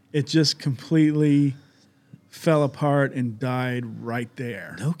 It just completely fell apart and died right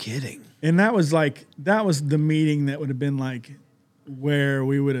there. No kidding. And that was the meeting that would have been like where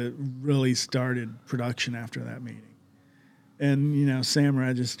we would have really started production after that meeting. And, Sam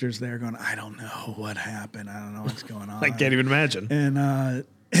Register's there going, I don't know what happened. I don't know what's going on. I can't even imagine. And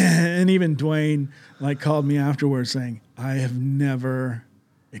and even Dwayne called me afterwards saying, I have never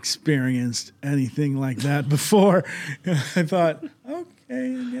experienced anything like that before. I thought,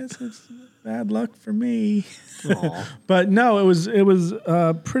 okay, I guess bad luck for me. Aw. But no, it was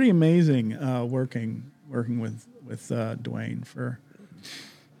pretty amazing working with Dwayne for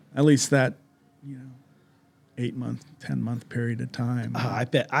at least that 8-month, 10-month period of time.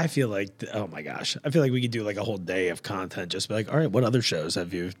 I feel like, oh my gosh, I feel like we could do like a whole day of content. Just be like, all right, what other shows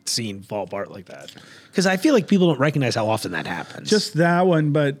have you seen fall apart like that? Because I feel like people don't recognize how often that happens. Just that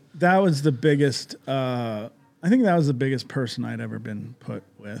one, but that was the biggest. I think that was the biggest person I'd ever been put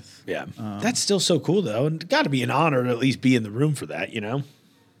with. Yeah, that's still so cool though, and got to be an honor to at least be in the room for that.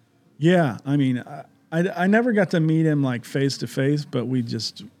 Yeah, I mean, I never got to meet him like face to face, but we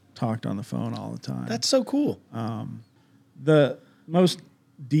just talked on the phone all the time. That's so cool. The most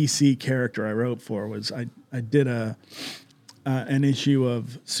DC character I wrote for was I did an issue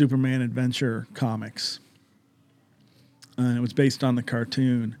of Superman Adventure Comics, and it was based on the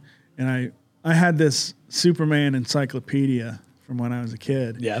cartoon. And I had this Superman encyclopedia from when I was a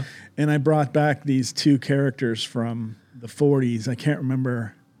kid. Yeah. And I brought back these two characters from the 40s. I can't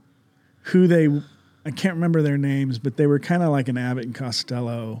remember their names, but they were kind of like an Abbott and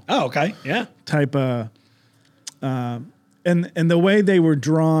Costello. Oh, okay. Yeah. Type of, and the way they were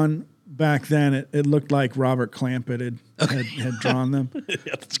drawn back then, it looked like Robert Clampett had drawn them. Yeah,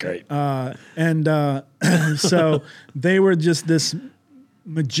 that's great. So they were just this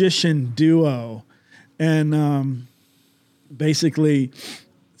magician duo, and basically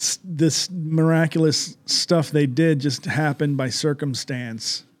this miraculous stuff they did just happened by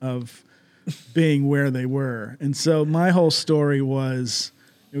circumstance of being where they were. And so my whole story it was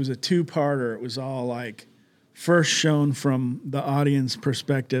a 2-parter. It was all like first shown from the audience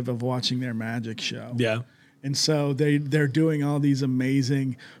perspective of watching their magic show. Yeah. And so they're doing all these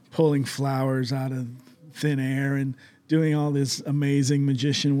amazing pulling flowers out of thin air and doing all this amazing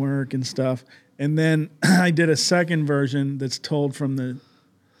magician work and stuff. And then I did a second version that's told from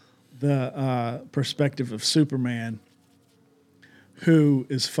the perspective of Superman, who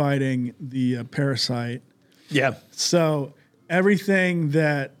is fighting the parasite. Yeah. So everything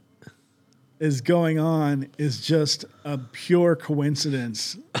that is going on is just a pure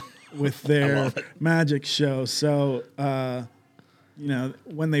coincidence with their magic show. So,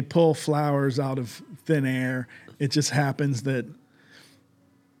 when they pull flowers out of thin air, it just happens that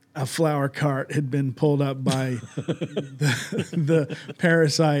a flower cart had been pulled up by the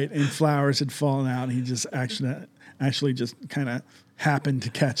parasite and flowers had fallen out. And he just actually just kind of happened to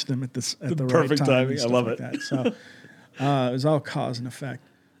catch them at the right perfect time. timing. I love it. That. So it was all cause and effect.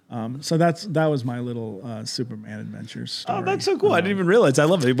 So that was my little Superman adventures story. Oh, that's so cool. I didn't even realize. I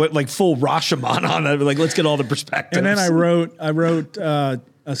love it. He went like full Rashomon on it. Like, let's get all the perspectives. And then I wrote a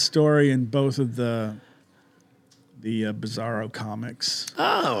story in both of the Bizarro comics.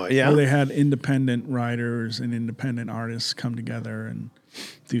 Oh, yeah. Where they had independent writers and independent artists come together and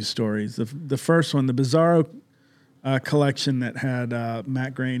do stories. The first one, the Bizarro collection that had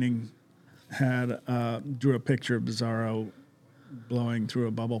Matt Groening drew a picture of Bizarro blowing through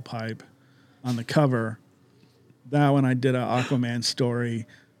a bubble pipe on the cover. That one I did an Aquaman story.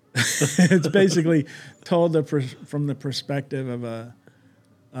 It's basically told from the perspective of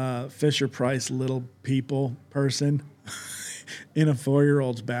a Fisher Price little people person in a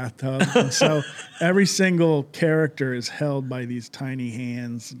 4-year-old's bathtub. And so every single character is held by these tiny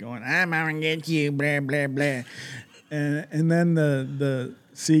hands going, I'm out to get you, blah, blah, blah. And then the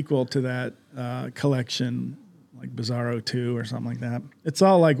sequel to that collection, like Bizarro 2 or something like that. It's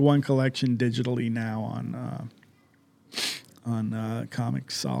all like one collection digitally now on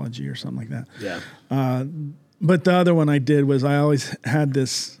Comixology or something like that. Yeah. But the other one I did was I always had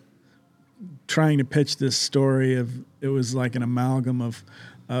this trying to pitch this story of it was like an amalgam of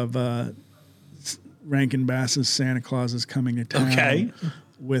Rankin Bass's Santa Claus is Coming to Town. Okay.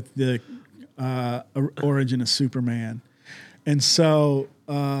 With the origin of Superman. And so,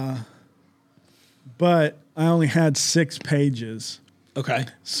 but I only had 6 pages. Okay.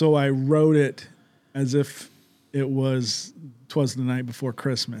 So I wrote it as if ‘twas the night before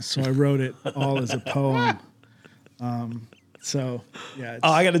Christmas. So I wrote it all as a poem. So, yeah.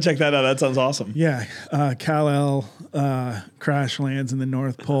 I got to check that out. That sounds awesome. Yeah. Kal-El crash lands in the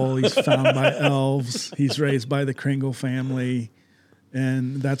North Pole. He's found by elves. He's raised by the Kringle family.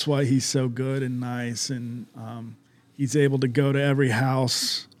 And that's why he's so good and nice. And he's able to go to every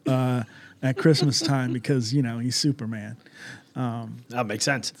house at Christmas time because, he's Superman. That makes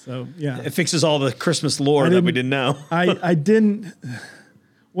sense. So, yeah. It fixes all the Christmas lore that we didn't know. I didn't.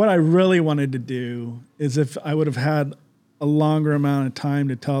 What I really wanted to do is if I would have had a longer amount of time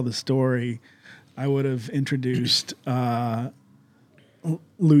to tell the story, I would have introduced Luthor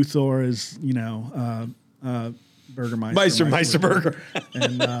as, Burgermeister. Meister Burger.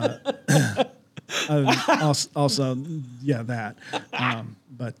 And also, yeah, that.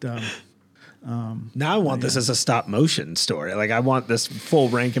 Now I want this as a stop motion story. Like I want this full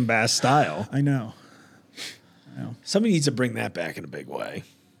Rankin Bass style. I know. Somebody needs to bring that back in a big way.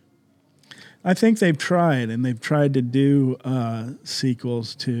 I think they've tried to do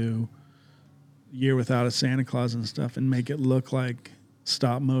sequels to Year Without a Santa Claus and stuff and make it look like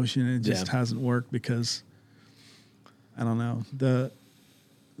stop motion. It just hasn't worked because I don't know.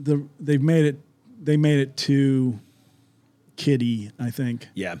 They made it too kiddie, I think.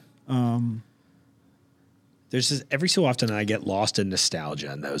 Yeah. There's just, every so often I get lost in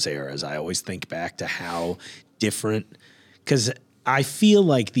nostalgia in those eras. I always think back to how different, because I feel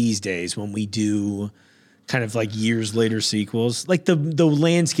like these days when we do kind of like years later sequels, like the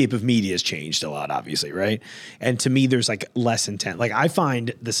landscape of media has changed a lot, obviously, right? And to me, there's like less intent. Like I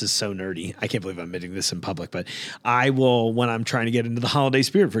find, this is so nerdy, I can't believe I'm admitting this in public, but I will, when I'm trying to get into the holiday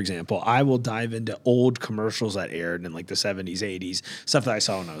spirit, for example, I will dive into old commercials that aired in like the 70s, 80s, stuff that I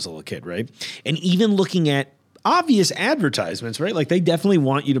saw when I was a little kid, right? And even looking at obvious advertisements, right? Like they definitely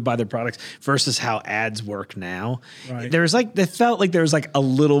want you to buy their products versus how ads work now. Right. There's like, it felt like there was like a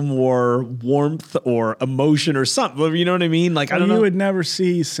little more warmth or emotion or something. You know what I mean? Like, I don't know. You would never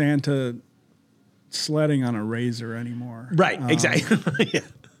see Santa sledding on a razor anymore. Right. Exactly. Yeah.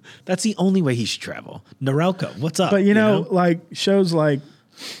 That's the only way he should travel. Norelco, what's up? But you know, like shows like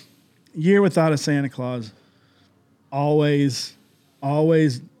Year Without a Santa Claus always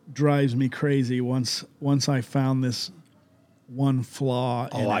drives me crazy once I found this one flaw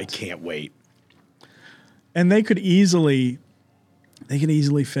in it. I can't wait. And they could easily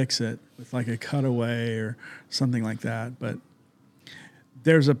fix it with like a cutaway or something like that. But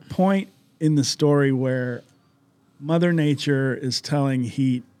there's a point in the story where Mother Nature is telling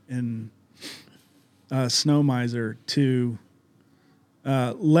Heat and Snow Miser to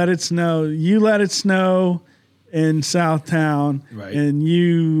let it snow. You let it snow in Southtown, right, and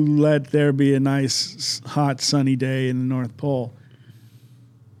you let there be a nice, hot, sunny day in the North Pole.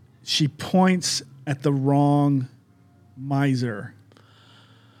 She points at the wrong miser.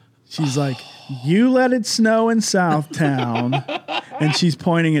 She's like, you let it snow in Southtown, and she's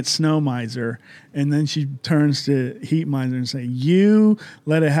pointing at Snow Miser. And then she turns to Heat Miser and say, you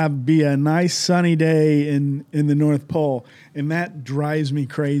let it be a nice sunny day in the North Pole. And that drives me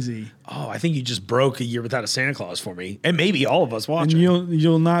crazy. Oh, I think you just broke A Year Without a Santa Claus for me. And maybe all of us watching. And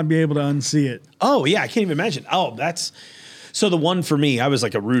you'll not be able to unsee it. Oh, yeah, I can't even imagine. Oh, that's... So the one for me, I was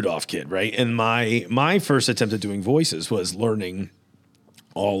like a Rudolph kid, right? And my first attempt at doing voices was learning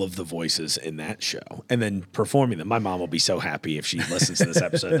all of the voices in that show and then performing them. My mom will be so happy if she listens to this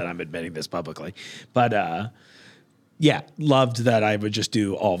episode that I'm admitting this publicly. But yeah, loved that I would just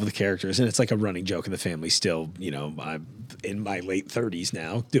do all of the characters. And it's like a running joke in the family still. You know, I'm in my late 30s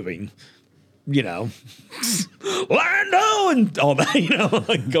now doing, you know, Lando and all that, you know,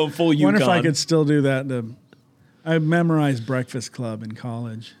 like go full Yukon. I wonder if I could still do that. I memorized Breakfast Club in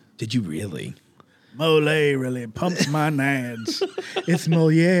college. Did you really? Mole really pumps my nads. It's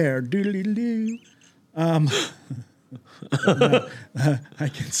Moliere. Doodly-doo. I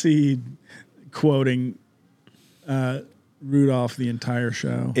can see quoting Rudolph the entire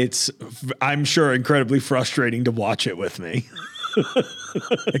show. It's, I'm sure, incredibly frustrating to watch it with me.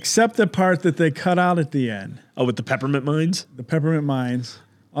 Except the part that they cut out at the end. Oh, with the peppermint mines? The peppermint mines.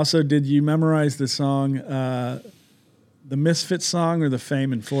 Also, did you memorize the song, the Misfits song or the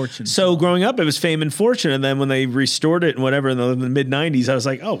Fame and Fortune song? So growing up, it was Fame and Fortune. And then when they restored it and whatever in the mid-90s, I was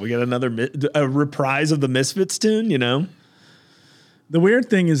like, oh, we got a reprise of the Misfits tune, you know? The weird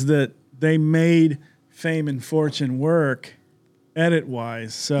thing is that they made Fame and Fortune work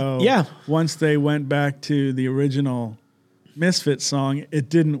edit-wise. So yeah, once they went back to the original Misfits song, it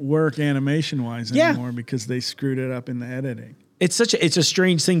didn't work animation-wise anymore because they screwed it up in the editing. It's a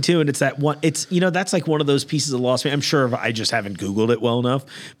strange thing too, and it's that one. It's, you know, that's like one of those pieces of lost me. I'm sure I just haven't Googled it well enough,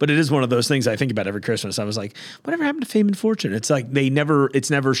 but it is one of those things I think about every Christmas. I was like, whatever happened to Fame and Fortune? It's like it's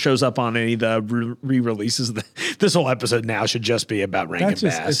never shows up on any of the re-releases. This whole episode now should just be about Rankin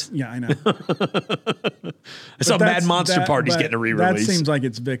Bass. Yeah, I know. I saw Mad Monster Party's getting a re-release. That seems like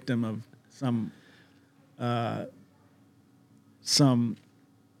it's victim of some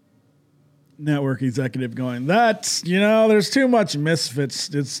network executive going, that's, you know, there's too much Misfits.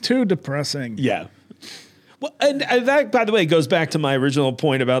 It's too depressing. Yeah. Well, and that, by the way, goes back to my original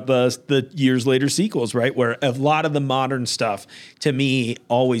point about the years later sequels, right? Where a lot of the modern stuff, to me,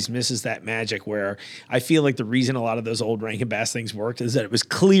 always misses that magic. Where I feel like the reason a lot of those old Rankin Bass things worked is that it was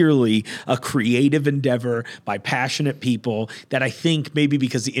clearly a creative endeavor by passionate people. That I think maybe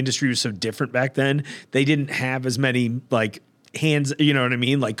because the industry was so different back then, they didn't have as many like hands. You know what I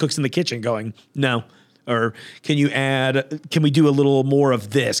mean? Like cooks in the kitchen going, no. Or can we do a little more of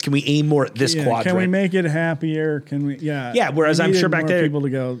this? Can we aim more at this quadrant? Can we make it happier? Can we? Yeah. Yeah. Whereas I'm sure back there, people to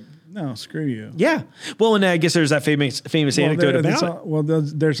go, no, screw you. Yeah. Well, and I guess there's that famous anecdote about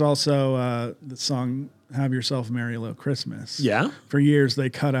it. There's also the song "Have Yourself a Merry Little Christmas." Yeah. For years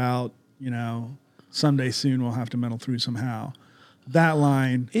they cut out, someday soon we'll have to meddle through somehow. That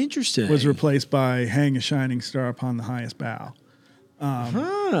line, interesting, was replaced by "Hang a shining star upon the highest bough."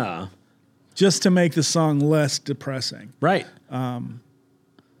 Just to make the song less depressing. Right.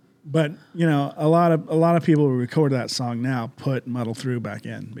 But a lot of people who record that song now put "Muddle Through" back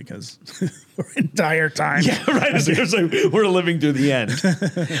in because for entire time. Yeah, right. Seriously, we're living through the end.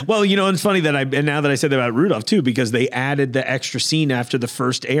 Well, it's funny that now that I said that about Rudolph too, because they added the extra scene after the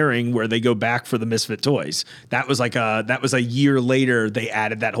first airing where they go back for the Misfit Toys. That was a year later. They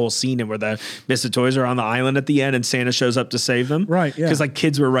added that whole scene in where the Misfit Toys are on the island at the end and Santa shows up to save them. Right. Yeah. Because like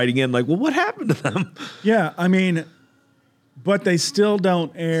kids were writing in like, well, what happened to them? Yeah. I mean. But they still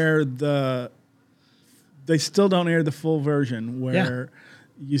don't air the full version where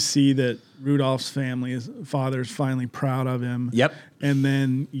you see that Rudolph's father's finally proud of him. Yep. And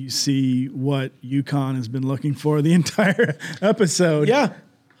then you see what Yukon has been looking for the entire episode. Yeah.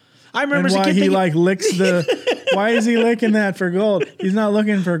 I remember and why he licks why is he licking that for gold? He's not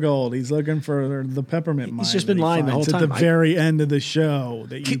looking for gold. He's looking for the peppermint mine. He's just been lying the whole time. At the very end of the show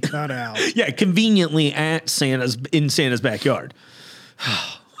that you cut out. Yeah, conveniently in Santa's backyard.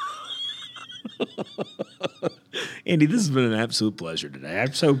 Andy, this has been an absolute pleasure today.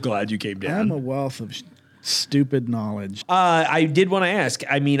 I'm so glad you came down. I'm a wealth of stupid knowledge. I did want to ask.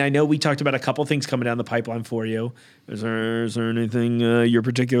 I mean, I know we talked about a couple things coming down the pipeline for you. Is there anything you're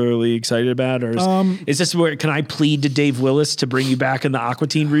particularly excited about, or is this where can I plead to Dave Willis to bring you back in the Aqua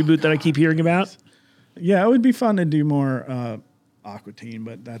Teen reboot that I keep hearing about? Yeah, it would be fun to do more Aqua Teen,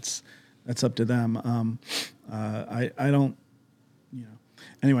 but that's up to them. I don't,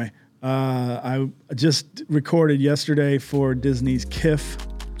 Anyway, I just recorded yesterday for Disney's KIF.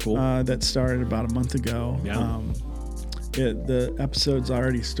 Cool. That started about a month ago. Yeah. The episode's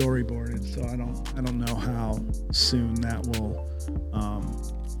already storyboarded, so I don't know how soon that will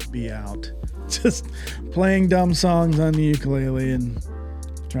be out. Just playing dumb songs on the ukulele and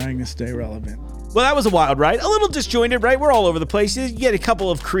trying to stay relevant. Well, that was a wild ride. A little disjointed, right? We're all over the place. You get a couple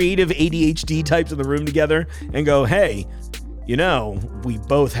of creative ADHD types in the room together and go, hey, we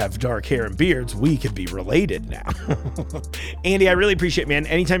both have dark hair and beards. We could be related now. Andy, I really appreciate it, man.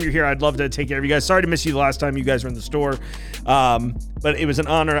 Anytime you're here, I'd love to take care of you guys. Sorry to miss you the last time you guys were in the store. But it was an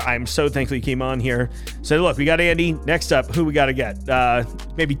honor. I'm so thankful you came on here. So look, we got Andy. Next up, who we got to get?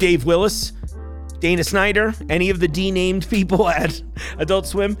 Maybe Dave Willis, Dana Snyder, any of the D-named people at Adult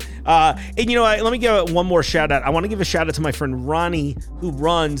Swim. And let me give one more shout out. I want to give a shout out to my friend Ronnie, who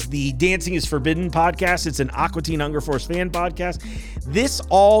runs the Dancing is Forbidden podcast. It's an Aqua Teen Hunger Force fan podcast. This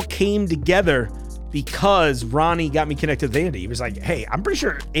all came together because Ronnie got me connected with Andy. He was like, hey, I'm pretty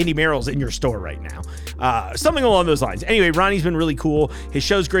sure Andy Merrill's in your store right now. Something along those lines. Anyway, Ronnie's been really cool. His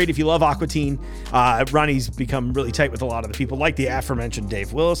show's great if you love Aqua Teen. Ronnie's become really tight with a lot of the people, like the aforementioned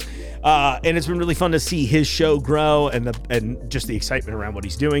Dave Willis. And it's been really fun to see his show grow and just the excitement around what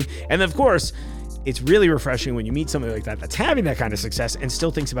he's doing. And of course, it's really refreshing when you meet somebody like that that's having that kind of success and still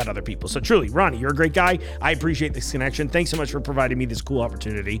thinks about other people. So truly, Ronnie, you're a great guy. I appreciate this connection. Thanks so much for providing me this cool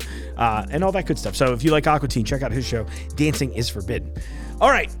opportunity and all that good stuff. So if you like Aqua Teen, check out his show, Dancing is Forbidden. All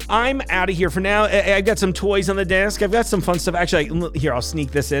right, I'm out of here for now. I've got some toys on the desk. I've got some fun stuff. Actually, here, I'll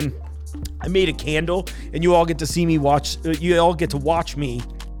sneak this in. I made a candle, and you all get to see me you all get to watch me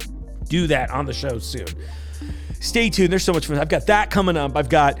do that on the show soon. Stay tuned. There's so much fun. I've got that coming up. I've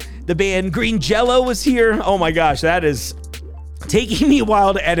got the band Green Jello was here. Oh my gosh, that is taking me a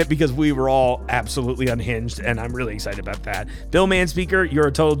while to edit because we were all absolutely unhinged, and I'm really excited about that. Bill Manspeaker, you're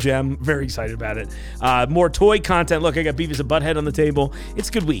a total gem. Very excited about it. More toy content. Look, I got Beavis and Butthead on the table. It's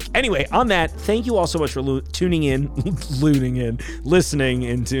a good week. Anyway, on that, thank you all so much for tuning in, listening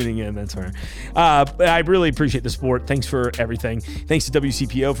and tuning in. That's her. I really appreciate the support. Thanks for everything. Thanks to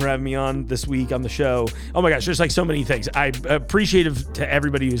WCPO for having me on this week on the show. Oh my gosh, there's like so many things. I'm appreciative to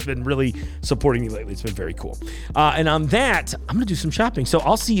everybody who's been really supporting me lately. It's been very cool. And on that, I'm going to do some shopping. So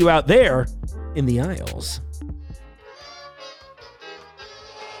I'll see you out there in the aisles.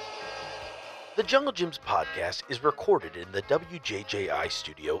 The Jungle Gyms podcast is recorded in the WJJI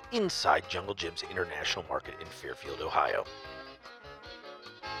studio inside Jungle Gyms International Market in Fairfield, Ohio.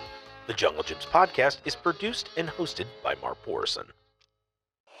 The Jungle Gyms podcast is produced and hosted by Mark Borison.